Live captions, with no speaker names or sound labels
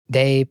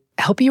They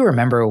help you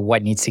remember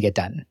what needs to get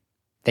done.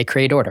 They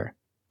create order.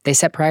 They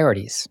set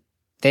priorities.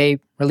 They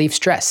relieve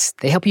stress.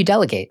 They help you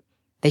delegate.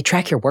 They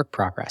track your work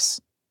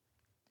progress.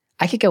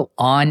 I could go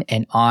on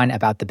and on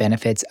about the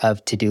benefits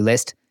of to-do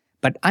list,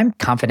 but I'm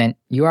confident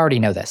you already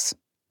know this.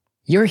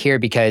 You're here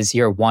because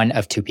you're one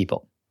of two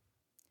people.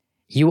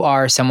 You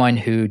are someone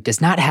who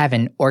does not have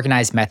an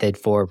organized method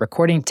for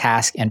recording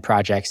tasks and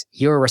projects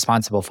you're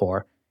responsible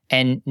for,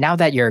 and now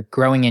that you're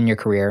growing in your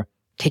career,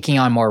 taking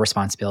on more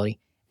responsibility,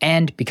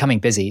 and becoming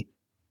busy,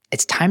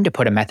 it's time to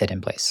put a method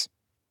in place.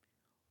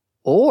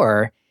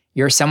 Or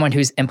you're someone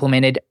who's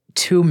implemented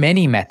too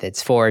many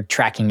methods for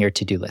tracking your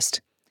to-do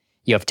list.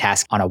 You have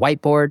tasks on a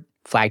whiteboard,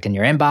 flagged in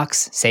your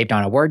inbox, saved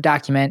on a Word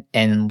document,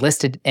 and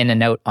listed in a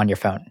note on your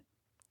phone.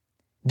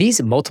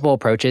 These multiple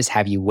approaches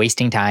have you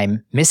wasting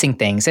time, missing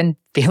things, and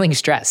feeling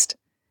stressed.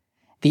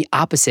 The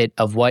opposite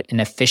of what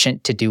an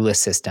efficient to-do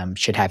list system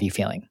should have you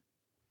feeling.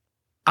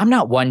 I'm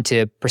not one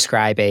to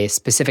prescribe a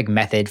specific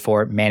method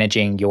for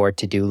managing your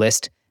to-do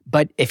list,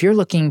 but if you're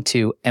looking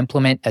to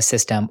implement a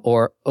system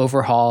or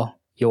overhaul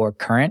your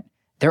current,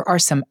 there are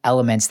some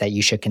elements that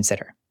you should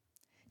consider.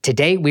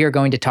 Today, we are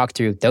going to talk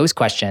through those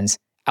questions.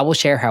 I will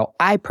share how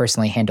I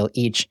personally handle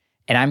each,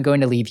 and I'm going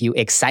to leave you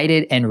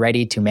excited and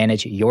ready to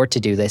manage your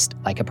to-do list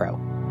like a pro.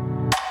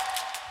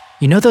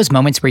 You know those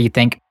moments where you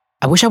think,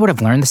 I wish I would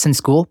have learned this in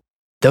school?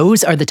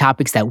 Those are the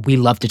topics that we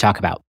love to talk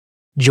about.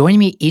 Join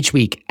me each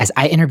week as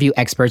I interview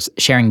experts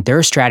sharing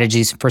their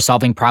strategies for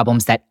solving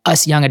problems that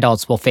us young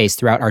adults will face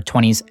throughout our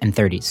 20s and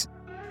 30s.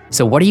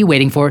 So what are you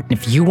waiting for?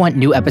 If you want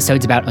new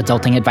episodes about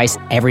adulting advice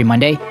every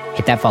Monday,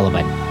 hit that follow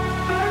button.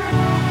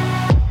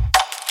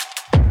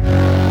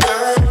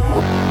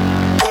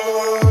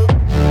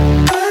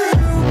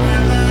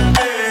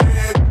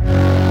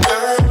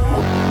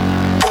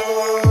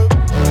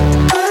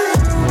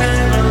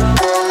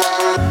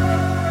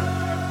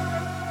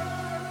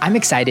 I'm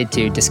excited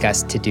to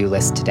discuss to-do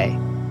lists today.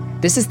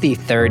 This is the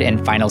third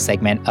and final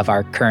segment of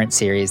our current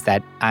series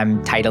that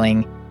I'm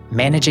titling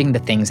Managing the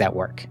Things at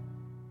Work.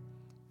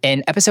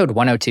 In episode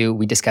 102,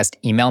 we discussed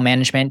email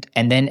management,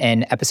 and then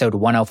in episode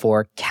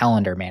 104,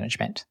 calendar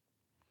management.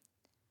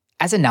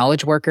 As a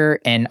knowledge worker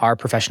in our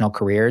professional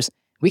careers,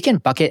 we can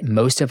bucket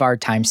most of our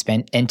time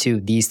spent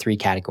into these three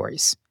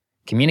categories: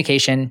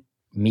 communication,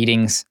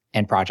 meetings,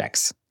 and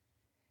projects.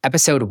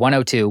 Episode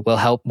 102 will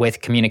help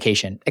with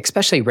communication,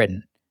 especially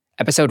written.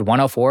 Episode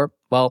 104,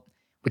 well,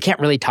 we can't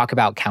really talk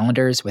about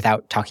calendars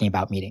without talking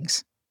about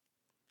meetings.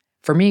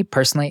 For me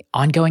personally,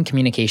 ongoing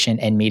communication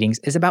and meetings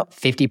is about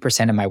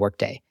 50% of my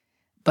workday.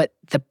 But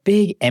the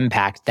big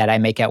impact that I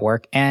make at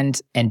work and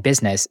in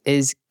business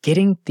is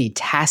getting the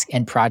tasks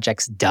and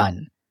projects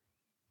done.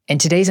 In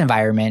today's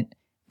environment,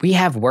 we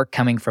have work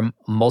coming from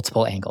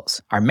multiple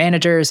angles: our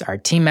managers, our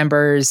team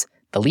members,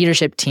 the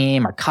leadership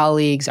team, our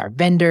colleagues, our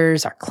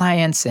vendors, our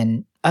clients,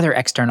 and other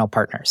external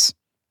partners.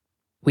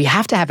 We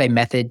have to have a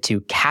method to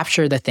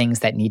capture the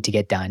things that need to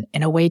get done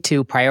and a way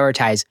to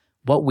prioritize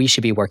what we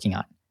should be working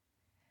on.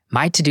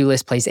 My to-do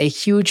list plays a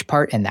huge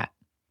part in that.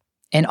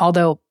 And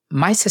although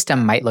my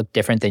system might look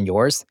different than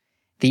yours,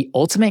 the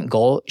ultimate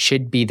goal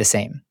should be the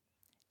same.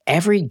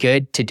 Every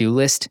good to-do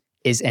list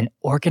is an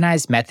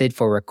organized method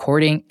for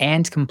recording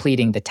and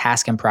completing the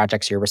tasks and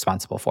projects you're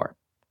responsible for.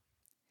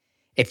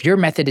 If your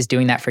method is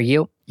doing that for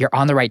you, you're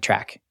on the right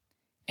track.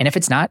 And if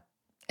it's not,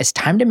 it's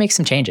time to make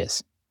some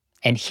changes.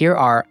 And here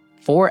are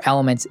 4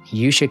 elements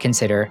you should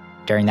consider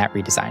during that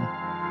redesign.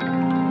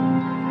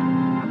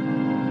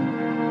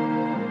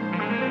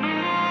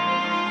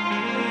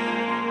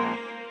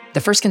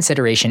 The first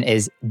consideration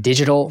is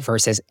digital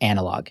versus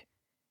analog.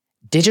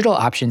 Digital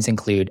options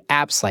include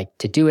apps like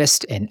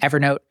Todoist and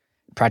Evernote,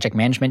 project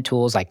management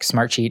tools like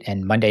Smartsheet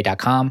and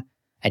Monday.com,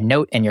 a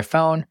note in your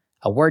phone,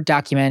 a Word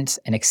document,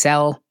 an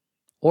Excel,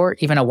 or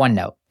even a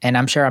OneNote. And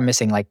I'm sure I'm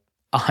missing like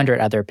 100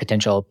 other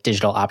potential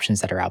digital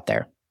options that are out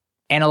there.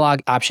 Analog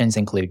options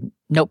include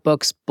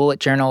notebooks, bullet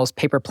journals,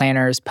 paper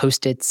planners,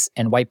 Post-its,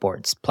 and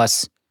whiteboards,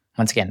 plus,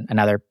 once again,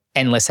 another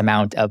endless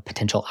amount of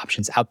potential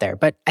options out there,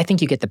 but I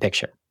think you get the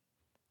picture.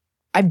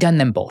 I've done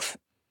them both.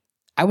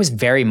 I was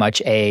very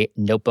much a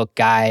notebook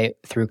guy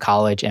through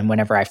college and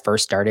whenever I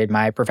first started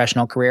my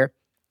professional career.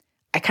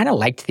 I kind of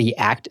liked the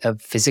act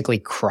of physically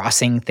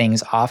crossing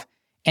things off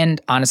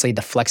and honestly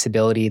the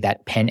flexibility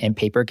that pen and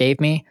paper gave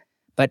me,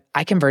 but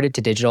I converted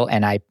to digital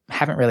and I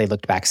haven't really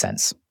looked back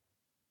since.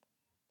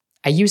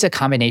 I use a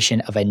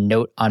combination of a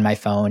note on my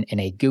phone and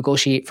a Google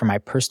Sheet for my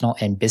personal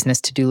and business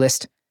to-do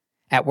list.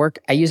 At work,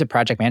 I use a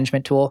project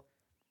management tool.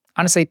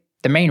 Honestly,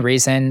 the main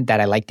reason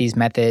that I like these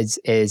methods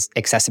is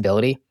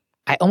accessibility.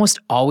 I almost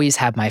always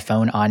have my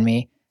phone on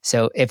me,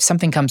 so if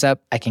something comes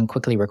up, I can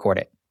quickly record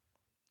it.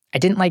 I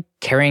didn't like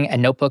carrying a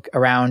notebook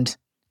around,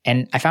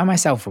 and I found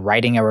myself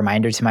writing a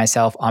reminder to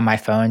myself on my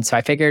phone, so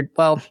I figured,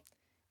 well,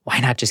 why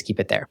not just keep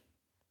it there?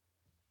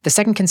 The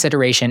second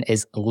consideration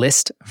is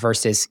list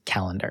versus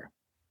calendar.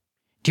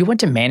 Do you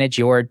want to manage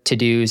your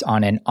to-dos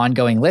on an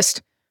ongoing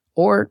list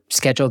or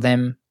schedule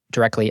them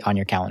directly on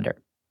your calendar?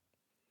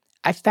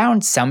 I've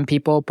found some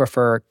people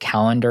prefer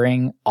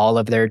calendaring all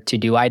of their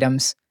to-do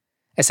items.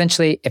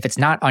 Essentially, if it's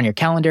not on your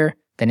calendar,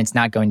 then it's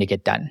not going to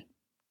get done.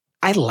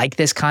 I like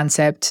this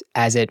concept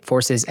as it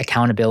forces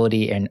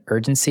accountability and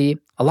urgency,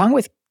 along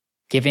with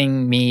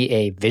giving me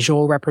a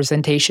visual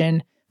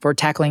representation for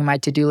tackling my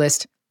to-do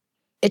list.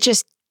 It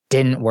just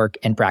didn't work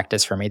in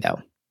practice for me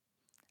though.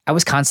 I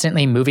was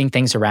constantly moving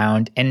things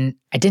around and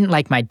I didn't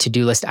like my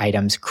to-do list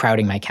items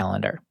crowding my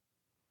calendar.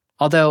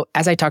 Although,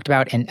 as I talked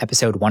about in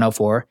episode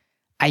 104,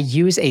 I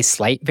use a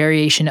slight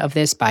variation of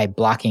this by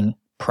blocking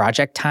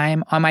project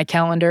time on my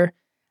calendar.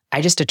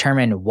 I just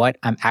determine what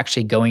I'm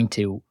actually going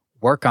to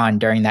work on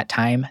during that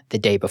time the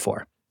day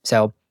before.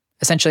 So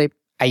essentially,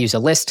 I use a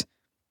list,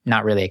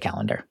 not really a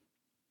calendar.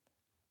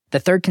 The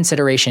third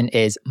consideration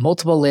is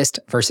multiple list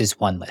versus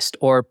one list,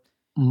 or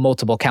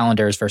multiple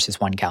calendars versus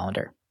one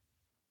calendar.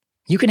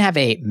 You can have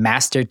a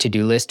master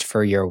to-do list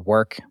for your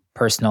work,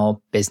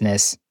 personal,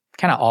 business,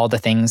 kind of all the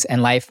things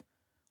in life,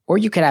 or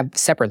you could have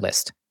separate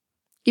lists.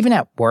 Even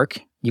at work,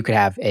 you could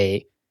have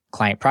a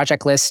client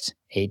project list,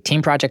 a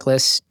team project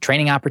list,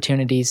 training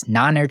opportunities,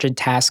 non-urgent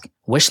tasks,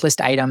 wish list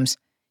items.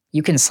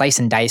 You can slice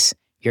and dice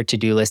your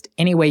to-do list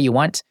any way you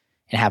want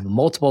and have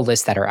multiple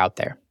lists that are out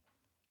there.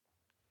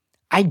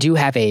 I do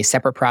have a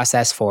separate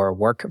process for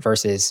work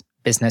versus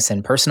business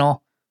and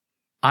personal.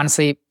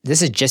 Honestly,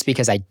 this is just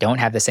because I don't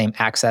have the same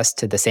access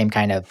to the same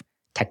kind of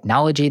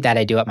technology that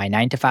I do at my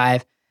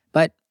 9-to-5,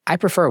 but I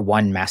prefer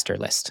one master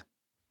list.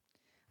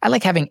 I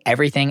like having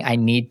everything I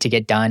need to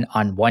get done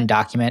on one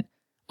document,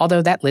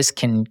 although that list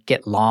can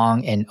get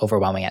long and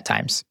overwhelming at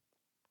times.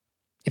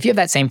 If you have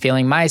that same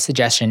feeling, my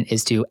suggestion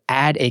is to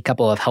add a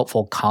couple of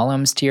helpful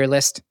columns to your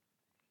list.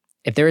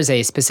 If there is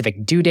a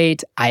specific due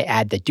date, I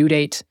add the due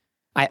date.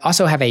 I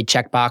also have a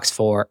checkbox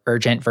for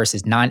urgent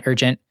versus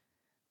non-urgent.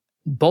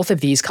 Both of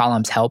these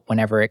columns help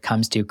whenever it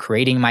comes to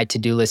creating my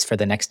to-do list for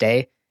the next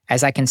day,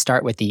 as I can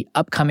start with the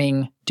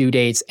upcoming due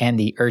dates and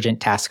the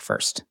urgent task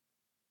first.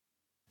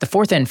 The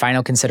fourth and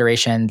final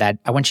consideration that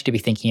I want you to be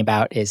thinking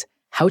about is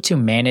how to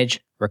manage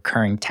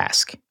recurring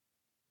tasks.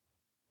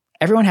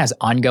 Everyone has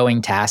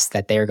ongoing tasks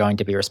that they are going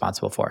to be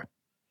responsible for.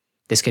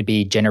 This could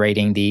be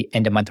generating the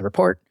end-of-month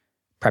report,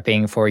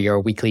 prepping for your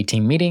weekly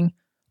team meeting,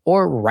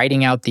 or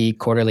writing out the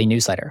quarterly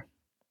newsletter.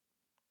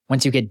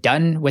 Once you get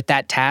done with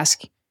that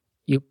task,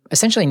 you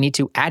essentially need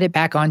to add it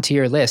back onto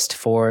your list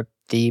for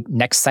the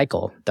next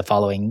cycle, the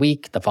following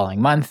week, the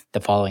following month,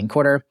 the following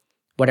quarter,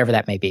 whatever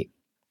that may be.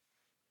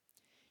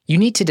 You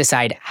need to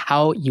decide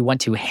how you want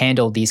to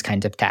handle these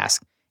kinds of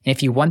tasks, and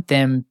if you want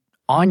them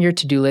on your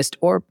to-do list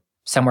or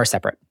somewhere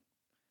separate.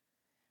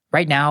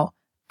 Right now,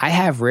 I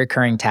have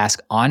recurring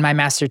tasks on my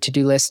master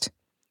to-do list.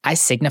 I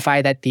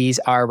signify that these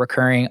are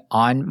recurring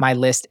on my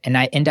list, and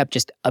I end up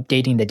just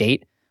updating the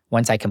date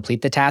once I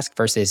complete the task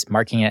versus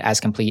marking it as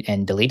complete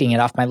and deleting it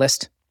off my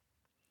list.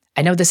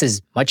 I know this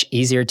is much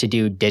easier to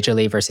do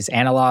digitally versus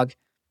analog.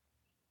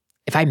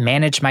 If I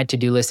manage my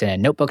to-do list in a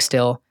notebook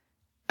still,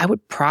 I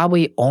would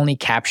probably only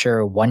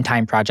capture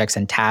one-time projects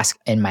and tasks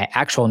in my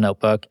actual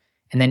notebook,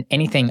 and then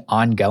anything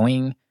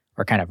ongoing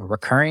or kind of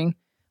recurring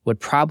would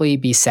probably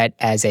be set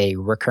as a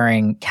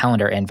recurring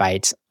calendar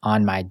invite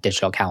on my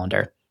digital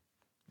calendar.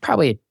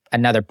 Probably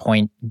another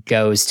point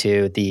goes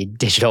to the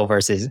digital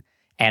versus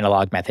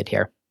analog method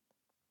here.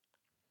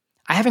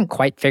 I haven't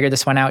quite figured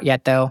this one out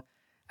yet, though.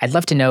 I'd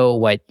love to know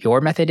what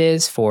your method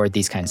is for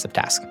these kinds of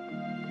tasks.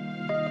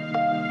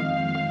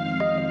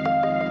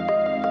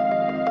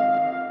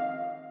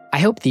 I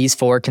hope these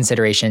 4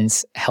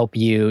 considerations help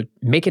you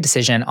make a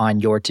decision on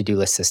your to-do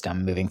list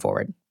system moving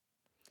forward.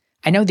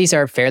 I know these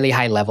are fairly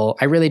high level.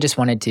 I really just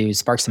wanted to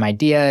spark some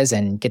ideas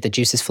and get the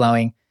juices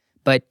flowing.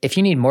 But if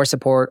you need more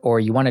support or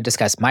you want to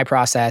discuss my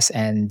process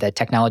and the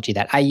technology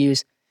that I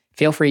use,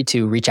 feel free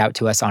to reach out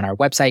to us on our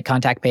website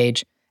contact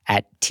page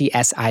at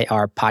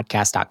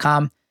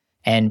tsirpodcast.com,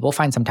 and we'll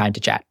find some time to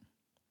chat.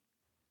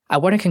 I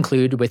want to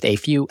conclude with a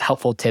few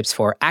helpful tips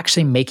for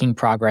actually making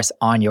progress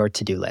on your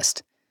to-do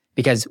list.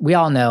 Because we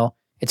all know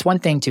it's one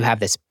thing to have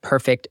this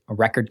perfect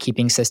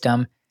record-keeping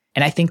system,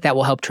 and I think that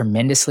will help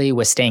tremendously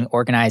with staying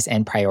organized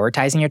and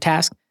prioritizing your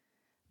task.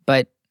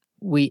 But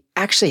we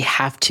actually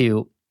have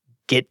to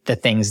get the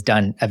things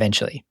done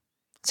eventually.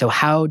 So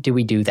how do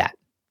we do that?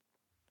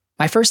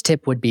 My first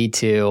tip would be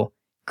to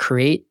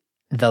create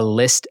the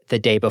list the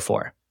day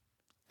before.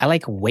 I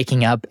like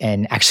waking up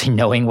and actually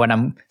knowing what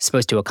I'm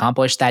supposed to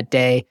accomplish that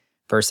day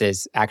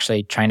versus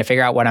actually trying to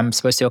figure out what I'm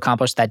supposed to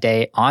accomplish that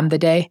day on the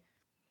day.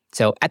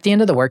 So at the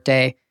end of the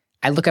workday,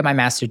 I look at my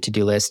master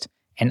to-do list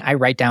and I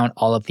write down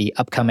all of the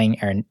upcoming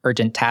and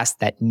urgent tasks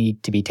that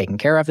need to be taken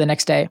care of the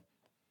next day.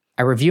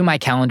 I review my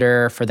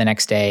calendar for the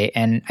next day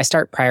and I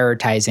start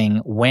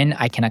prioritizing when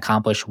I can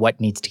accomplish what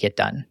needs to get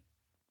done.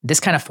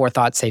 This kind of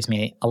forethought saves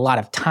me a lot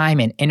of time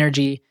and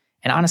energy,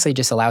 and honestly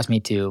just allows me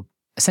to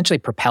essentially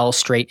propel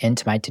straight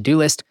into my to-do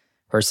list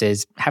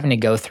versus having to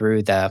go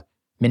through the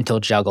mental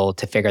juggle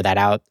to figure that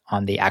out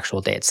on the actual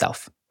day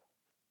itself.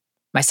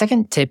 My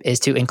second tip is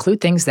to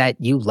include things that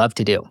you love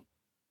to do.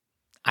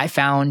 I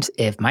found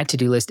if my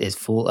to-do list is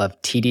full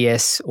of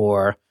tedious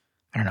or,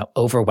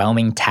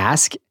 overwhelming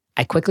tasks,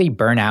 I quickly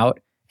burn out,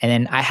 and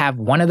then I have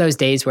one of those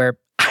days where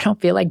I don't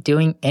feel like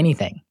doing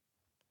anything.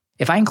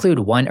 If I include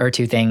one or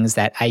two things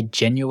that I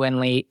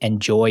genuinely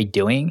enjoy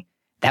doing,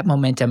 that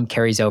momentum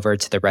carries over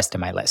to the rest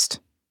of my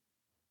list.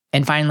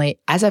 And finally,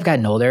 as I've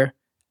gotten older,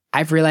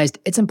 I've realized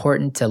it's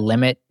important to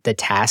limit the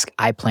task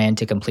I plan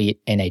to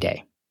complete in a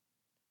day.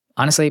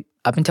 Honestly,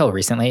 up until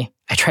recently,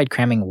 I tried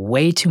cramming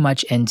way too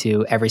much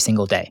into every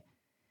single day.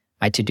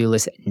 My to-do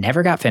list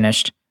never got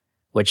finished,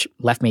 which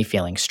left me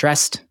feeling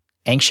stressed,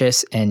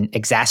 anxious, and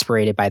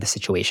exasperated by the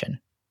situation.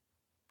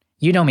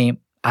 You know me,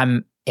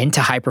 I'm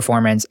into high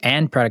performance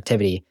and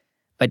productivity,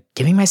 but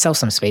giving myself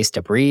some space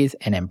to breathe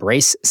and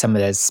embrace some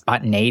of the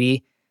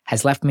spontaneity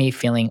has left me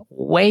feeling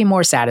way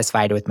more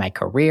satisfied with my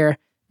career,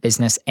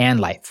 business, and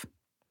life.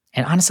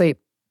 And honestly,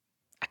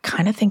 I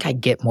kind of think I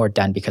get more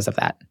done because of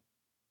that.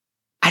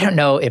 I don't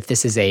know if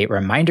this is a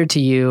reminder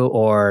to you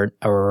or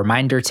a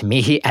reminder to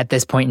me at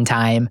this point in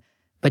time,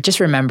 but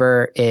just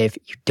remember, if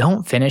you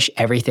don't finish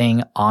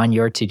everything on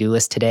your to-do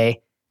list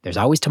today, there's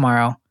always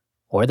tomorrow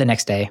or the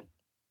next day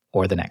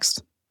or the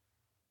next.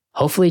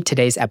 Hopefully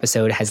today's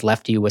episode has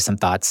left you with some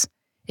thoughts.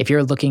 If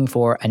you're looking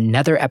for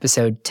another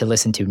episode to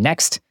listen to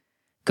next,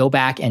 go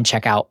back and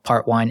check out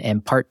part 1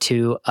 and part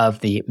 2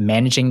 of the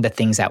Managing the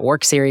Things at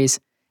Work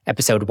series.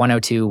 Episode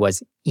 102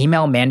 was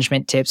email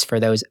management tips for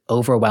those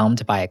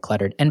overwhelmed by a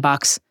cluttered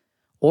inbox,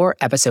 or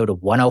episode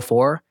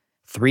 104,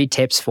 3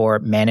 tips for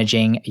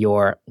managing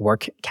your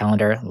work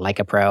calendar like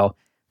a pro.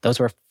 Those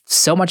were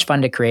so much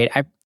fun to create.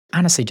 I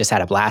honestly just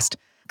had a blast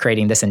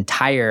creating this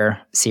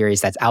entire series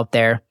that's out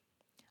there.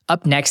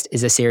 Up next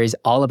is a series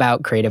all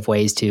about creative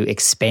ways to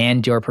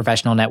expand your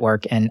professional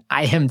network, and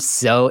I am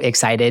so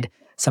excited.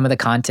 Some of the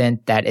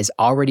content that is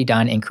already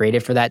done and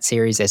created for that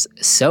series is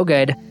so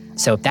good.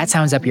 So if that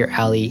sounds up your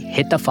alley,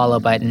 hit the follow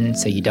button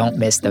so you don't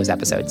miss those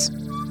episodes.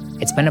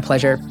 It's been a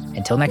pleasure.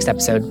 Until next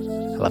episode,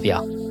 I love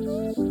y'all.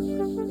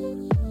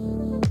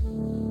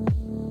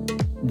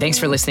 Thanks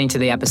for listening to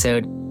the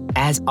episode.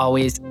 As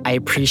always, I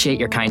appreciate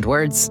your kind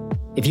words.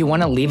 If you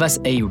want to leave us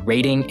a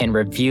rating and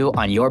review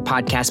on your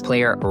podcast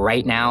player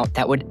right now,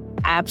 that would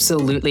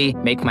absolutely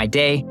make my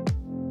day.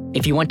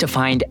 If you want to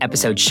find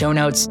episode show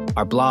notes,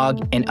 our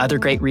blog, and other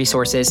great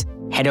resources,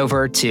 head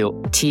over to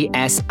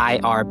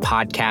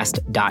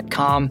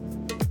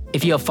tsirpodcast.com.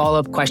 If you have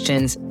follow-up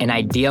questions, an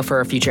idea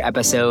for a future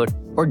episode,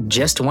 or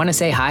just want to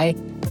say hi,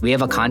 we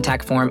have a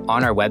contact form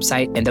on our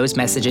website, and those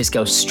messages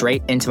go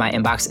straight into my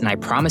inbox, and I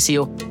promise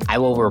you, I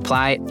will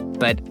reply.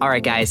 But all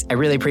right, guys, I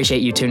really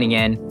appreciate you tuning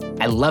in.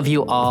 I love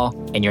you all,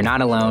 and you're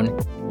not alone.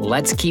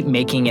 Let's keep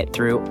making it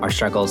through our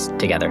struggles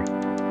together.